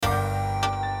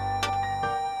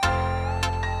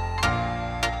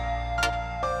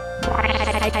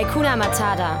Highkuna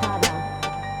Matata.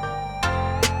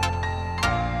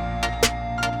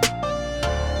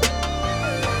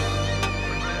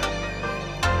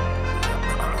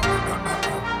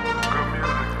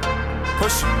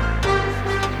 Pusha.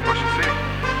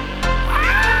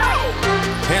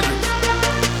 Hendrix.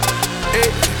 Hey,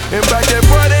 and back that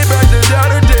boy, they back to the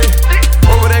other day.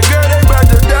 Over that girl, they back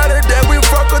to the other day. We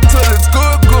fuck her till it's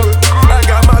good, good. I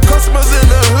got my customers in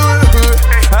the hood, hood.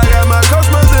 I got my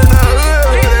customers in the hood,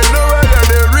 hood. They know I got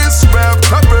that wrist wrap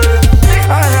covered.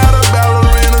 I had a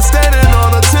ballerina standing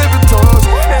on her tippy toes.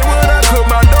 And when I cook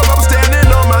my dog, I'm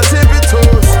standing on my tippy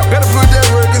toes. Gotta put that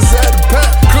work inside the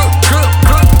pot. Cook, cook,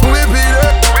 cook. Whip it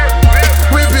up.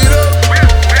 Whip it up.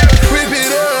 Whip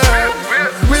it up.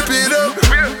 Whip it up.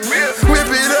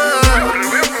 Whip it up.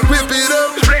 Whip it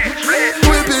up.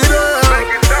 Whip it up.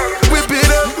 Whip it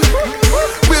up.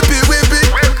 Whip it, whip it.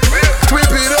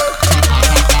 Whip it up.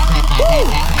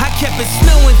 I kept it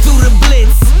snowing through the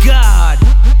blitz, God.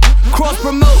 Cross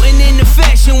promoting in the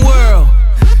fashion world.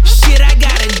 Shit, I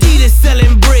got Adidas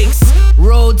selling bricks.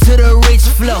 Road to the rich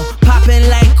flow, popping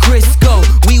like Crisco.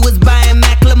 We was buying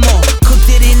Macklemore, cooked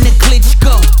it in the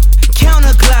Klitschko.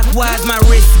 Counterclockwise, my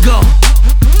wrist go.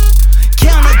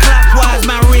 Counterclockwise,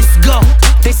 my wrist go.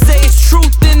 They say it's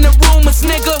truth in the rumors,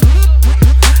 nigga.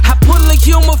 I pull the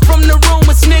humor from the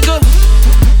rumors, nigga.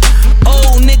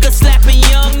 Old niggas slapping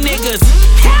young niggas.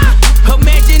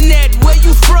 Imagine that, where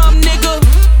you from, nigga?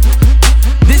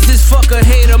 This is fuck a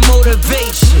hater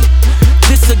motivation.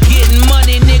 This a getting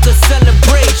money, nigga,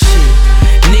 celebration.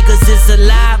 Niggas is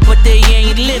alive, but they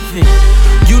ain't living.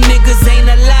 You niggas